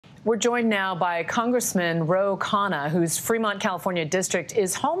We're joined now by Congressman Khanna, whose Fremont, California district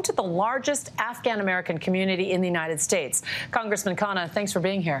is home to the largest Afghan American community in the United States. Congressman Khanna, thanks for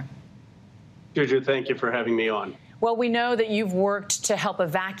being here. Juju, thank you for having me on. Well, we know that you've worked to help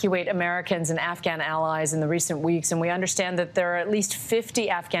evacuate Americans and Afghan allies in the recent weeks, and we understand that there are at least 50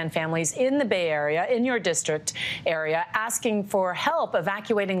 Afghan families in the Bay Area, in your district area, asking for help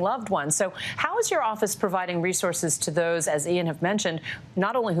evacuating loved ones. So how is your office providing resources to those, as Ian have mentioned,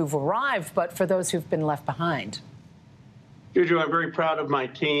 not only who've arrived, but for those who've been left behind? Juju, I'm very proud of my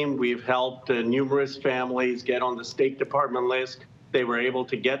team. We've helped numerous families get on the State Department list. They were able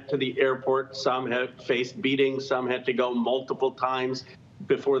to get to the airport. Some have faced beatings. Some had to go multiple times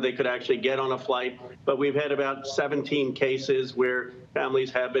before they could actually get on a flight. But we've had about 17 cases where families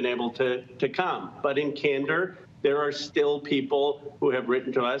have been able to come. But in candor, there are still people who have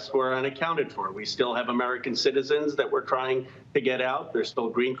written to us who are unaccounted for. We still have American citizens that we're trying to get out. There's still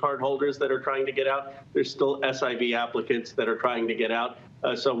green card holders that are trying to get out. There's still SIV applicants that are trying to get out.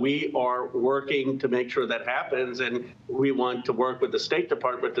 So we are working to make sure that happens, and we want to work with the State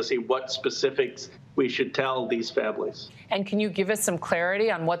Department to see what specifics we should tell these families. And can you give us some clarity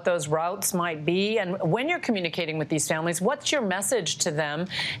on what those routes might be? And when you're communicating with these families, what's your message to them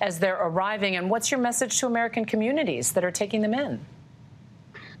as they're arriving, and what's your message to American communities that are taking them in?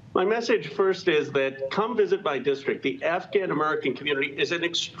 My message first is that come visit my district. The Afghan American community is an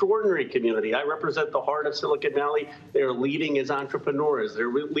extraordinary community. I represent the heart of Silicon Valley. They're leading as entrepreneurs.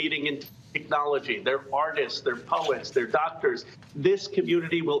 They're leading in technology. They're artists. They're poets. They're doctors. This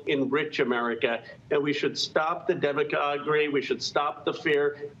community will enrich America, and we should stop the demagoguery. We should stop the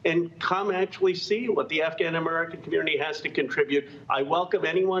fear and come actually see what the Afghan American community has to contribute. I welcome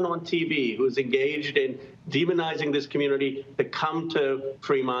anyone on TV who's engaged in demonizing this community to come to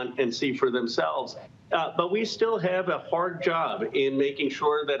Fremont and see for themselves. But we still have a hard job in making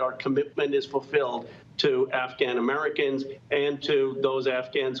sure that our commitment is fulfilled to Afghan Americans and to those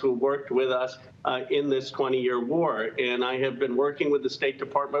Afghans who worked with us in this 20-year war. And I have been working with the State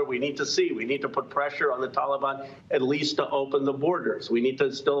Department. We need to put pressure on the Taliban at least to open the borders. We need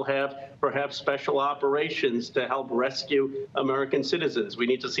to still have perhaps special operations to help rescue American citizens. We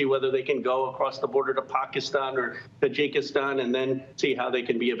need to see whether they can go across the border to Pakistan or Tajikistan and then see how they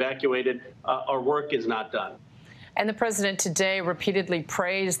can be evacuated. Our work is not done. And the president today repeatedly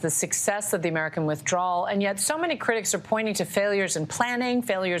praised the success of the American withdrawal, and yet so many critics are pointing to failures in planning,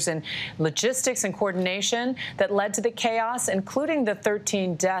 failures in logistics and coordination that led to the chaos, including the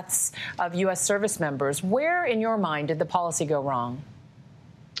 13 deaths of U.S. service members. Where, in your mind, did the policy go wrong?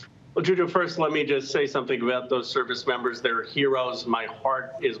 Well, Juju, first, let me just say something about those service members. They're heroes. My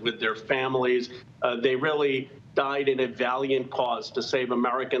heart is with their families. They really died in a valiant cause to save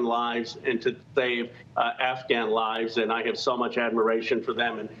American lives and to save Afghan lives. And I have so much admiration for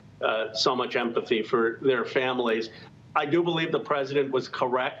them and so much empathy for their families. I do believe the president was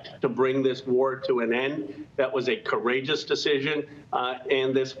correct to bring this war to an end. That was a courageous decision,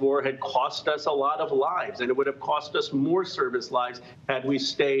 and this war had cost us a lot of lives, and it would have cost us more service lives had we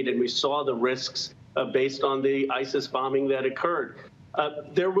stayed and we saw the risks based on the ISIS bombing that occurred.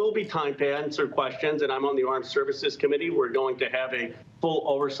 There will be time to answer questions, and I'm on the Armed Services Committee. We're going to have a full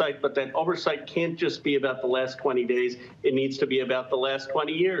oversight, but that oversight can't just be about the last 20 days. It needs to be about the last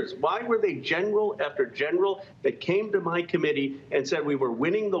 20 years. Why were they general after general that came to my committee and said we were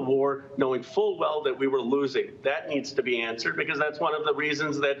winning the war, knowing full well that we were losing? That needs to be answered, because that's one of the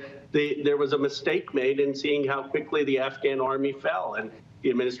reasons that there was a mistake made in seeing how quickly the Afghan army fell. And the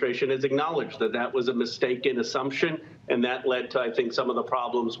administration has acknowledged that that was a mistaken assumption, and that led to, I think, some of the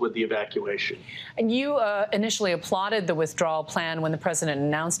problems with the evacuation. And you initially applauded the withdrawal plan when the president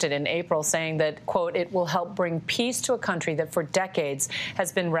announced it in April, saying that, quote, it will help bring peace to a country that for decades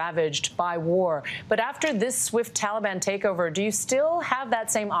has been ravaged by war. But after this swift Taliban takeover, do you still have that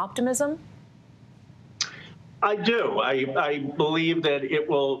same optimism? I do. I believe that it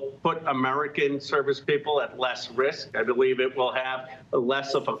will put American service people at less risk. I believe it will have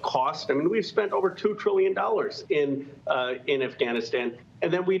less of a cost. I mean, we've spent over $2 trillion in Afghanistan.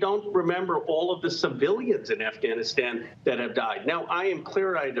 And then we don't remember all of the civilians in Afghanistan that have died. Now, I am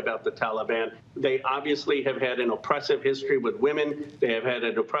clear-eyed about the Taliban. They obviously have had an oppressive history with women. They have had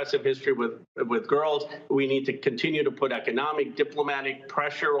an oppressive history with girls. We need to continue to put economic, diplomatic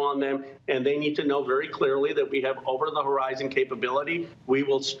pressure on them. And they need to know very clearly that we have over-the-horizon capability. We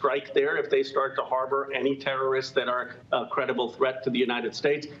will strike there if they start to harbor any terrorists that are a credible threat to the United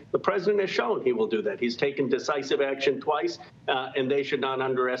States. The president has shown he will do that. He's taken decisive action twice, and they should not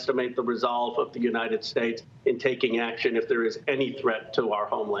underestimate the resolve of the United States in taking action if there is any threat to our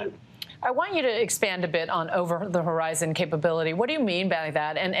homeland. I want you to expand a bit on over-the-horizon capability. What do you mean by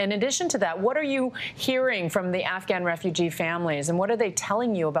that? And in addition to that, what are you hearing from the Afghan refugee families, and what are they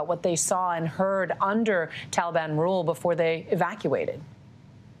telling you about what they saw and heard under Taliban rule before they evacuated?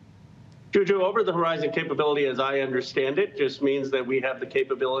 Juju, over-the-horizon capability, as I understand it, just means that we have the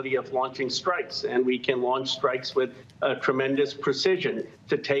capability of launching strikes, and we can launch strikes with tremendous precision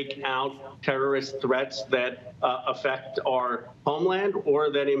to take out terrorist threats that affect our homeland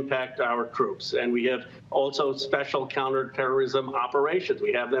or that impact our troops. And we have also special counterterrorism operations.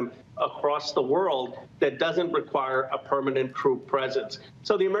 We have them across the world that doesn't require a permanent troop presence.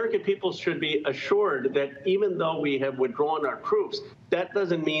 So the American people should be assured that even though we have withdrawn our troops, that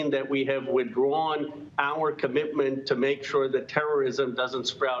doesn't mean that we have withdrawn our commitment to make sure that terrorism doesn't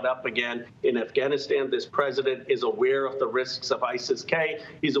sprout up again in Afghanistan. This president is aware of the risks of ISIS-K.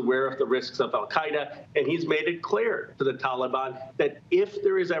 He's aware of the risks of al-Qaeda, and he's made it clear to the Taliban that if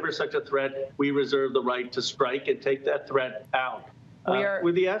there is ever such a threat, we reserve the right to strike and take that threat out.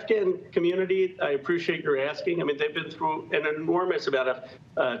 With the Afghan community, I appreciate your asking. I mean, they've been through an enormous amount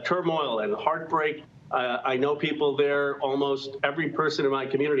of turmoil and heartbreak. I know people there. Almost every person in my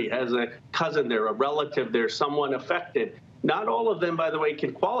community has a cousin there, a relative there, someone affected. Not all of them, by the way,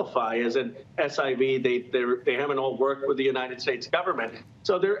 can qualify as an SIV. They haven't all worked with the United States government.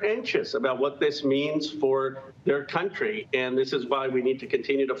 So they're anxious about what this means for their country. And this is why we need to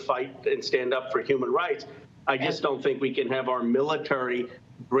continue to fight and stand up for human rights. I just don't think we can have our military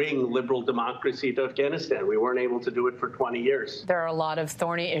bring liberal democracy to Afghanistan. We weren't able to do it for 20 years. There are a lot of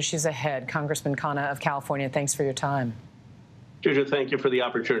thorny issues ahead. Congressman Khanna of California, thanks for your time. Juju, thank you for the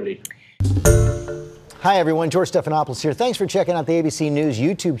opportunity. Hi, everyone. George Stephanopoulos here. Thanks for checking out the ABC News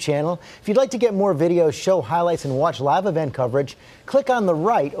YouTube channel. If you'd like to get more videos, show highlights, and watch live event coverage, click on the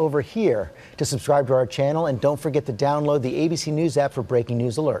right over here to subscribe to our channel. And don't forget to download the ABC News app for breaking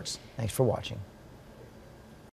news alerts. Thanks for watching.